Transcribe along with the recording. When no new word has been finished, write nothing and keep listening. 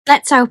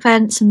Let's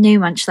open some new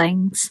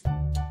Munchlings.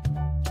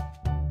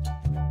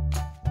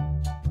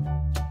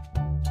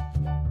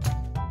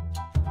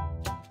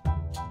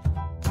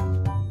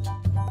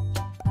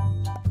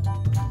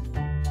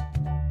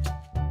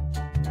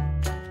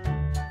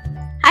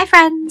 Hi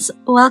friends,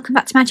 welcome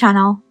back to my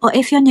channel, or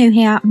if you're new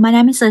here, my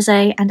name is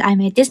Lizzie and I'm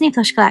a Disney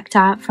plush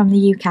collector from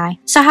the UK.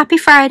 So happy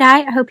Friday,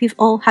 I hope you've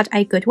all had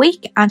a good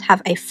week and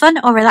have a fun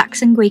or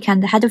relaxing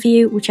weekend ahead of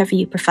you, whichever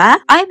you prefer.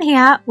 I'm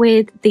here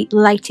with the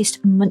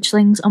latest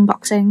Munchlings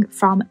unboxing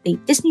from the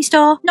Disney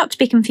store, not to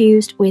be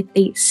confused with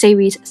the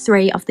series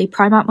 3 of the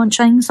Primark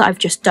Munchlings that I've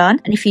just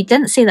done. And if you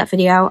didn't see that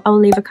video, I'll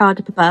leave a card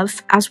up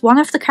above. As one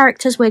of the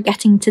characters we're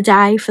getting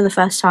today for the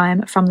first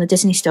time from the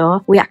Disney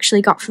store, we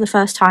actually got for the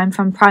first time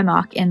from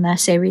Primark in their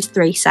series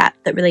 3 set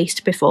that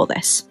released before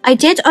this. I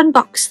did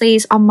unbox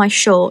these on my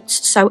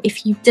shorts, so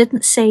if you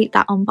didn't see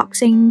that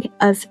unboxing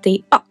of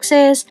the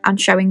boxes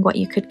and showing what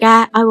you could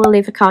get, I will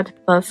leave a card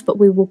above, but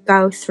we will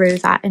go through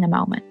that in a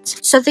moment.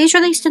 So these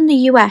released in the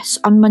US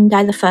on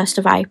Monday the 1st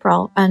of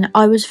April, and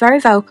I was very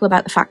vocal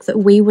about the fact that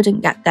we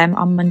wouldn't get them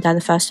on Monday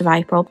the 1st of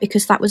April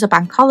because that was a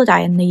bank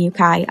holiday in the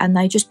UK and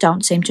they just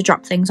don't seem to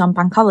drop things on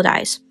bank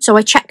holidays. So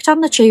I checked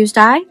on the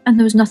Tuesday and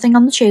there was nothing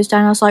on the Tuesday,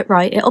 and I was like,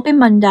 right, it'll be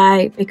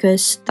Monday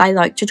because they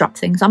like to drop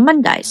things on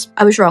Mondays.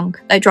 I was wrong.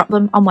 They dropped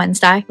them on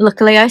Wednesday.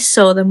 Luckily I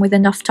saw them with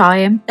enough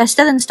time. They're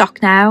still in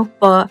stock now,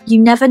 but you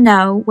never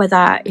know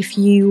whether if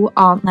you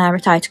aren't there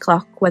at 8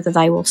 o'clock whether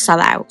they will sell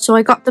out. So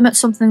I got them at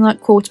something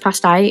like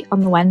 8:15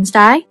 on the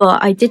Wednesday,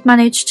 but I did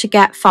manage to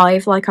get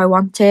 5 like I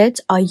wanted.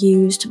 I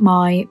used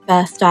my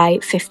birthday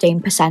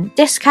 15%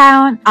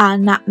 discount,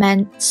 and that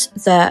meant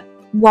that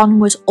one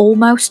was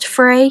almost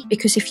free,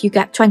 because if you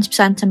get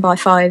 20% and buy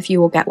 5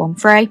 you will get one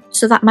free.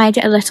 So that made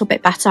it a little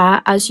bit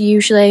better, as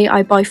usually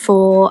I buy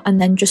 4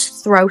 and then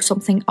just throw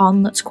something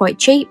on that's quite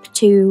cheap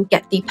to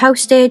get the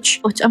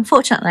postage, but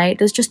unfortunately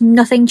there's just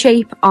nothing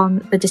cheap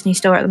on the Disney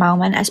store at the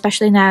moment,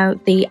 especially now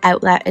the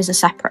outlet is a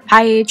separate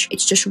page.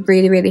 It's just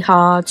really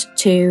hard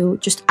to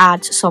just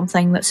add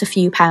something that's a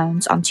few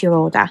pounds onto your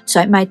order,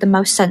 so it made the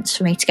most sense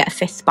for me to get a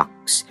 5th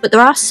box. But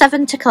there are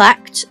 7 to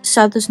collect,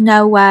 so there's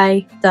no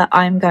way that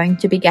I'm going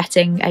to be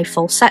getting a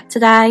full set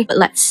today, but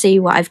let's see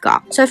what I've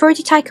got. So I've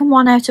already taken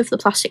one out of the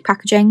plastic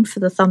packaging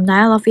for the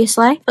thumbnail,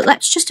 obviously, but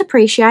let's just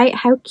appreciate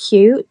how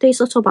cute these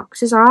little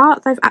boxes are.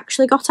 They've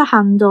actually got a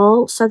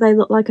handle, so they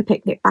look like a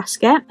picnic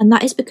basket, and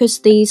that is because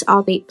these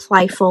are the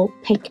Playful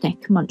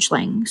Picnic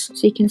Munchlings.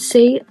 So you can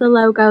see the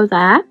logo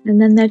there, and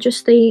then they're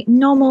just the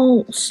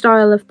normal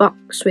style of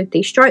box with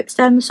the stripes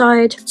down the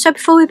side. So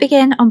before we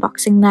begin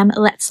unboxing them,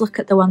 let's look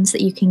at the ones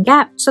that you can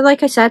get. So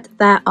like I said,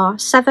 there are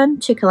 7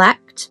 to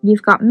collect.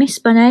 You've got Miss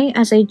Bunny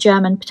as a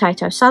German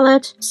potato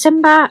salad,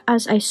 Simba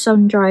as a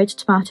sun-dried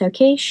tomato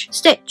quiche,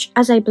 Stitch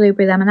as a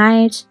blueberry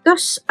lemonade,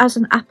 Gus as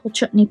an apple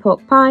chutney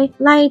pork pie,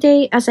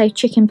 Lady as a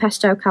chicken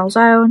pesto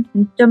calzone,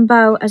 and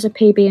Dumbo as a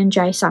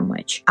PB&J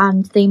sandwich.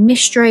 And the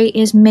mystery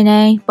is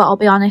Minnie, but I'll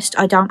be honest,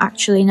 I don't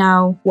actually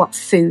know what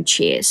food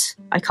she is.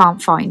 I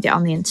can't find it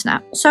on the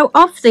internet. So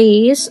of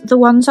these, the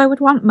ones I would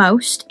want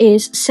most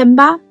is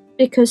Simba,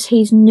 because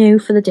he's new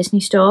for the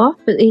Disney store,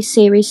 but the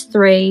series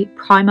 3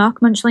 Primark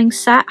Munchlings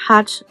set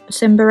had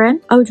Simba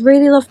in. I would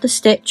really love the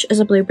Stitch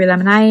as a blueberry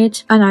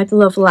lemonade, and I'd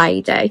love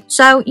Lady.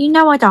 So you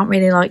know I don't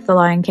really like the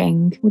Lion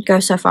King. Would go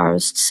so far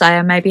as to say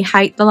I maybe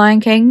hate the Lion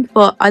King,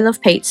 but I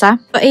love pizza.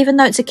 But even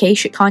though it's a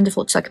quiche, it kind of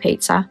looks like a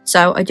pizza,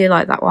 so I do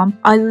like that one.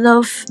 I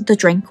love the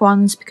drink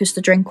ones because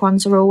the drink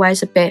ones are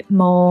always a bit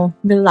more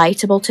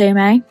relatable to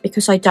me,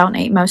 because I don't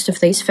eat most of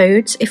these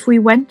foods. If we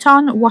went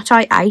on what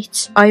I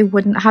ate, I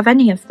wouldn't have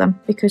any of them,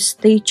 because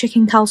the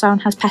chicken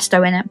calzone has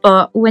pesto in it,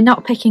 but we're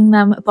not picking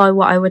them by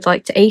what I would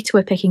like to eat,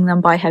 we're picking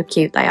them by how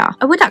cute they are.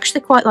 I would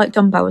actually quite like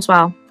Dumbo as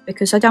well,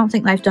 because I don't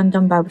think they've done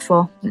Dumbo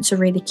before. It's a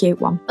really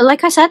cute one. But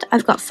like I said,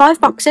 I've got 5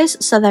 boxes,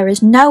 so there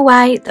is no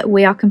way that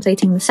we are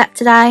completing the set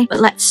today. But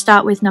let's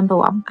start with number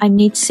 1. I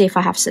need to see if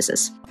I have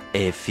scissors.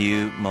 A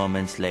few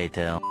moments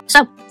later.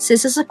 So,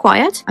 scissors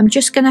acquired. I'm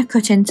just going to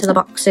cut into the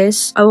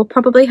boxes. I will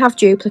probably have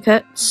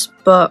duplicates,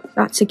 but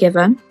that's a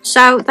given.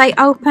 So they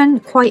open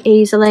quite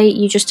easily.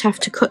 You just have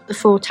to cut the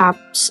 4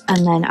 tabs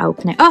and then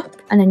open it up.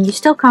 And then you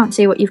still can't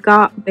see what you've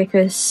got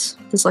because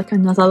there's like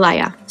another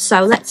layer.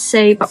 So let's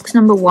see box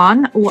number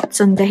 1,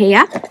 what's under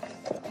here.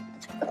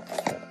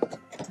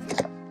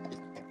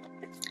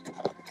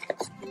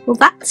 Well,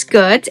 that's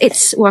good.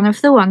 It's one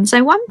of the ones I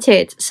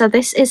wanted. So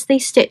this is the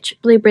Stitch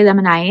Blueberry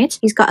Lemonade.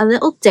 He's got a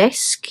little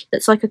disc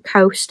that's like a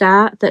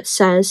coaster that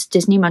says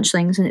Disney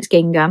Munchlings and it's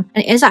gingham.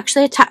 And it is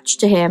actually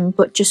attached to him,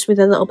 but just with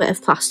a little bit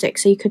of plastic,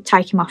 so you could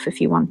take him off if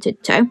you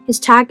wanted to. His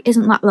tag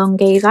isn't that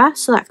long either,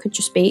 so that could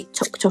just be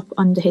tucked up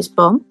under his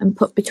bum and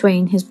put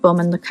between his bum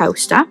and the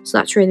coaster. So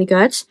that's really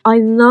good. I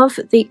love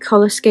the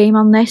colour scheme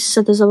on this.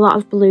 So there's a lot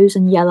of blues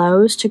and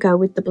yellows to go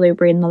with the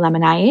blueberry and the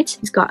lemonade.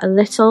 He's got a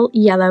little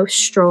yellow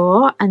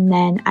straw and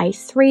then a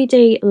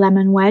 3D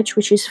lemon wedge,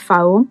 which is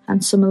foam,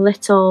 and some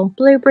little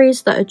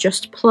blueberries that are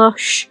just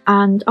plush,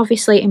 and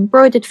obviously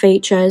embroidered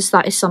features.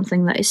 That is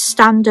something that is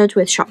standard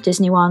with Shop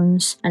Disney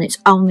ones, and it's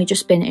only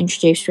just been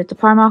introduced with the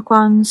Primark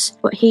ones.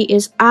 But he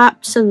is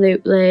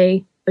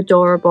absolutely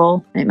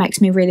adorable, and it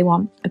makes me really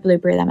want a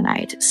blueberry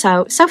lemonade.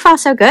 So far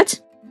so good.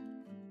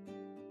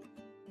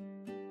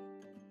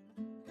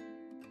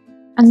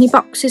 And the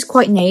box is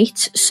quite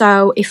neat,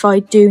 so if I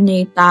do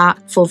need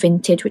that for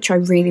Vinted, which I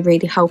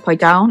really hope I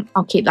don't,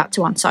 I'll keep that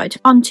to one side.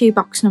 On to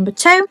box number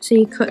 2. So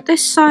you cut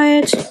this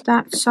side,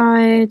 that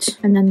side,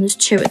 and then there's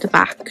 2 at the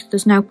back.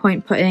 There's no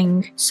point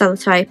putting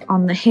sellotape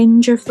on the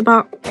hinge of the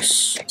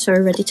box. So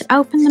we're ready to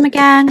open them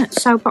again.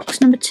 So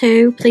box number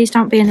 2, please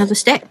don't be another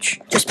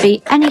stitch. Just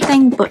be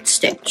anything but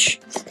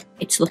stitch.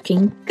 It's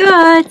looking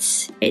good.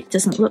 It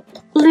doesn't look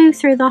blue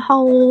through the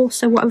hole.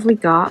 So what have we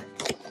got?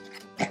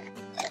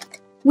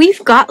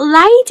 We've got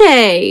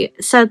Lady!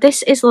 So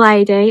this is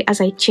Lady as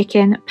a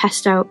chicken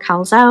pesto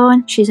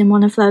calzone. She's in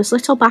one of those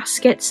little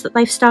baskets that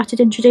they've started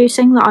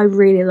introducing that I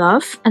really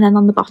love. And then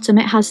on the bottom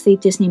it has the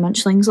Disney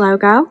Munchlings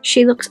logo.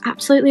 She looks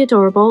absolutely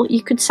adorable.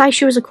 You could say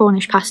she was a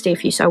Cornish pasty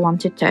if you so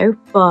wanted to,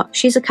 but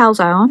she's a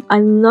calzone.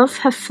 I love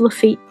her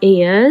fluffy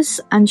ears,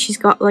 and she's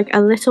got like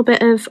a little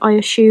bit of, I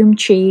assume,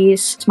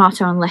 cheese,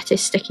 tomato and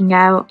lettuce sticking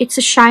out. It's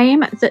a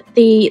shame that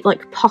the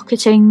like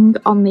pocketing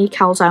on the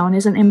calzone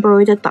isn't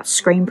embroidered. That's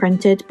screen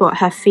printed. But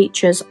her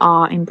features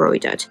are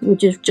embroidered. It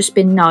would have just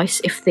been nice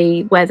if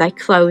where they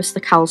close the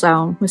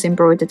calzone was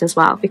embroidered as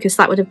well, because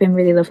that would have been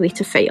really lovely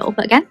to feel.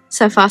 But again,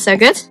 so far so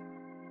good.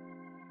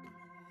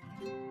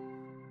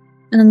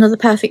 And another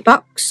perfect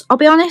box. I'll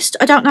be honest,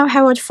 I don't know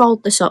how I'd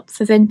fold this up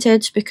for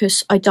Vinted,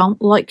 because I don't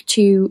like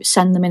to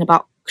send them in a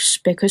box,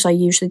 because I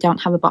usually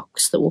don't have a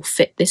box that will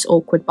fit this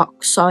awkward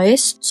box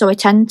size. So I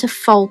tend to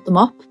fold them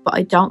up, but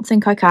I don't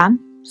think I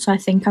can. So I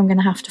think I'm going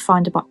to have to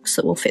find a box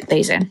that will fit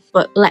these in.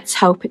 But let's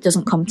hope it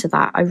doesn't come to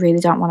that. I really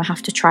don't want to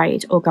have to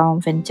trade or go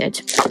on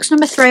Vinted. Box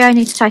number 3 I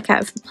need to take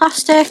out of the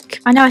plastic.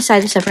 I know I say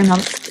this every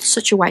month, it's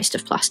such a waste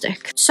of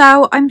plastic.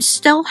 So I'm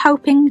still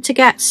hoping to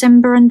get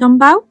Simba and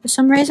Dumbo. For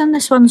some reason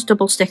this one's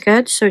double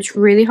stickered, so it's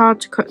really hard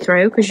to cut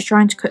through because you're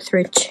trying to cut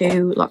through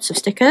lots of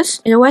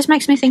stickers. It always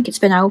makes me think it's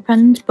been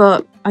opened,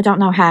 but I don't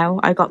know how.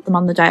 I got them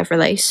on the day of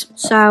release.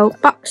 So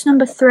box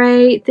number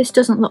 3, this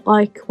doesn't look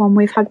like one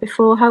we've had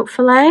before,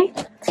 hopefully.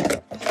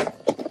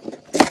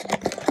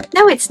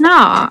 No, it's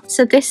not.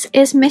 So this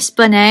is Miss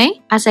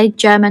Bunny as a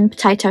German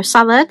potato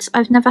salad.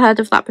 I've never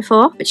heard of that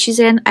before, but she's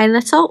in a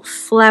little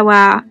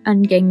flower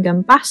and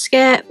gingham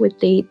basket with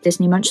the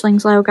Disney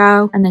Munchlings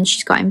logo, and then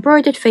she's got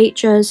embroidered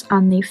features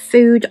and the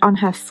food on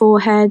her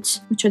forehead,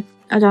 which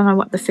I don't know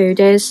what the food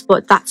is,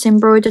 but that's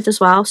embroidered as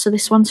well. So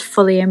this one's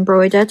fully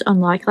embroidered,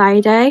 unlike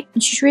Lady.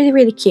 And she's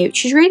really cute.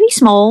 She's really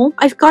small.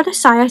 I've got to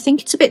say, I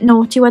think it's a bit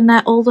naughty when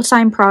they're all the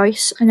same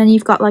price. And then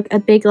you've got like a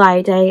big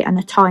Lady and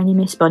a tiny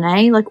Miss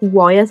Bunny. Like,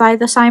 why are they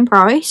the same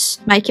price?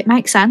 Make it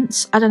make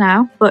sense. I don't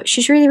know. But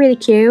she's really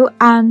cute.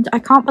 And I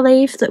can't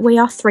believe that we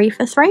are 3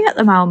 for 3 at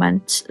the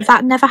moment.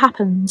 That never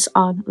happens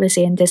on Lize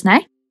and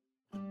Disney.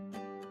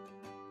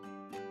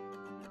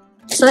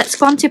 So let's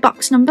go on to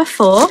box number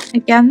 4.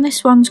 Again,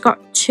 this one's got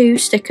 2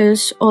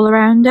 stickers all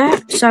around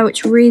it, so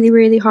it's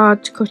really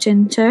hard to cut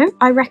into.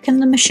 I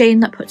reckon the machine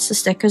that puts the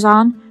stickers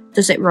on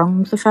does it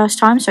wrong the first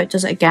time, so it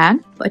does it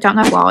again, but I don't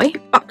know why.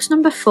 Box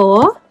number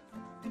 4.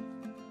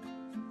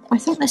 I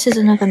think this is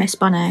another Miss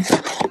Bunny.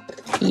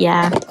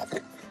 Yeah.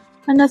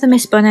 Another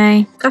Miss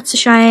Bunny. That's a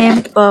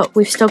shame, but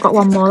we've still got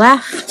one more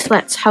left.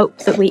 Let's hope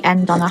that we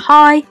end on a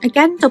high.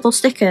 Again, double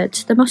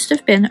stickered. There must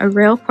have been a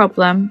real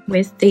problem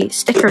with the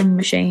stickering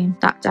machine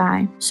that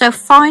day. So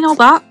final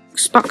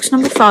box, box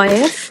number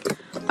 5.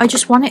 I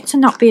just want it to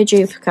not be a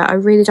duplicate. I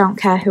really don't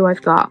care who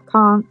I've got.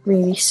 Can't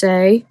really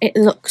see. It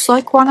looks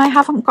like one I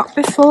haven't got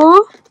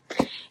before.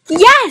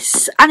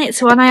 Yes! And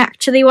it's one I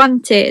actually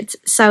wanted.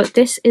 So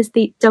this is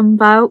the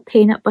Dumbo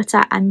peanut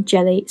butter and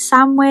jelly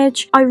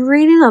sandwich. I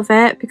really love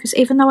it because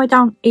even though I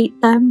don't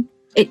eat them,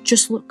 it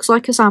just looks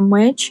like a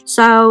sandwich.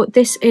 So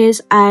this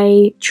is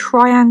a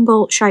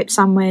triangle shaped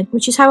sandwich,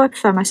 which is how I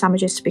prefer my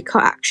sandwiches to be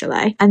cut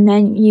actually. And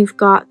then you've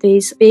got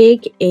these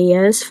big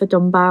ears for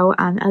Dumbo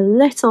and a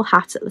little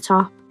hat at the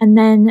top. And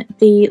then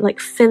the like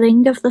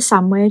filling of the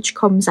sandwich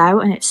comes out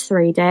and it's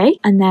 3D.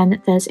 And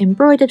then there's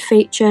embroidered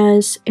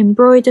features,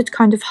 embroidered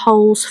kind of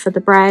holes for the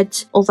bread.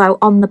 Although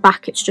on the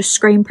back it's just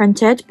screen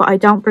printed, but I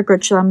don't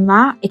begrudge them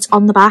that. It's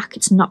on the back,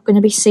 it's not going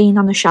to be seen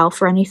on a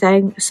shelf or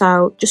anything.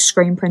 So just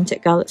screen print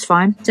it, girl, it's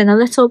fine. It's in a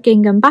little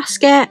gingham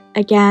basket,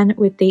 again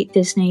with the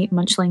Disney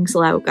Munchlings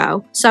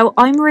logo. So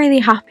I'm really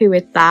happy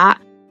with that.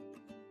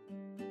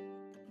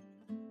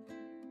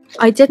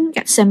 I didn't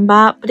get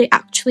Simba, but it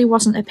actually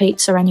wasn't a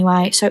pizza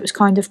anyway, so it was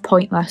kind of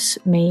pointless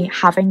me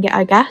having it,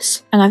 I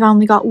guess. And I've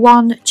only got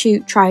one to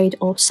trade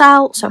or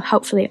sell, so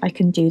hopefully I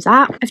can do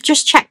that. I've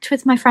just checked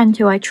with my friend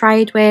who I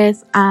trade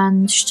with,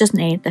 and she doesn't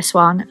need this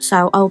one,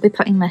 so I'll be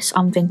putting this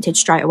on Vinted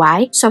straight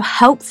away. So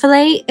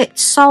hopefully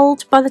it's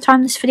sold by the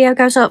time this video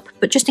goes up,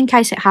 but just in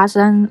case it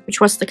hasn't,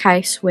 which was the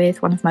case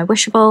with one of my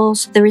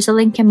wishables, there is a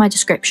link in my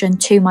description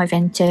to my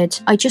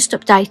Vinted. I just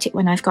update it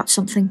when I've got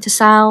something to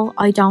sell.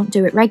 I don't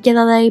do it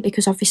regularly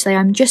because obviously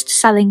I'm just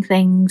selling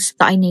things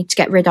that I need to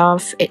get rid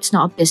of. It's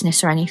not a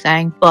business or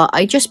anything, but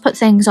I just put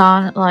things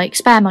on like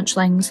spare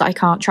munchlings that I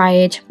can't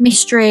trade,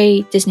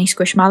 mystery Disney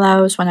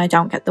Squishmallows when I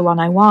don't get the one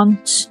I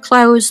want,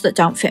 clothes that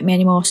don't fit me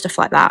anymore, stuff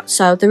like that.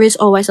 So there is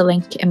always a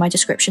link in my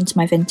description to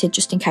my Vinted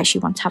just in case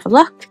you want to have a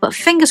look. But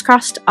fingers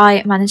crossed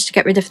I managed to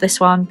get rid of this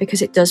one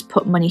because it does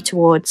put money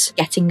towards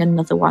getting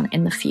another one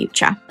in the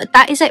future. But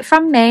that is it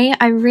from me.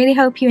 I really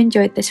hope you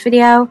enjoyed this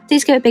video.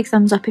 Please give it a big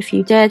thumbs up if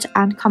you did,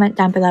 and comment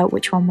down below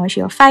which one was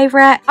your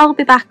favourite. I'll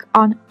be back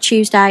on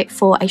Tuesday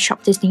for a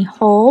Shop Disney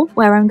haul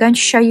where I'm going to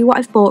show you what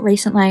I've bought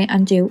recently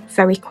and do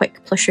very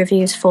quick plush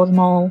reviews for them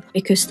all,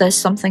 because there's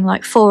something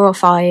like 4 or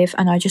 5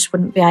 and I just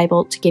wouldn't be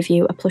able to give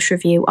you a plush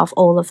review of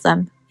all of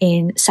them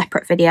in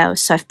separate videos,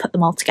 so I've put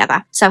them all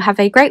together. So have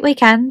a great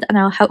weekend and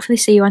I'll hopefully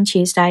see you on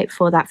Tuesday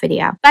for that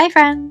video. Bye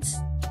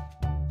friends!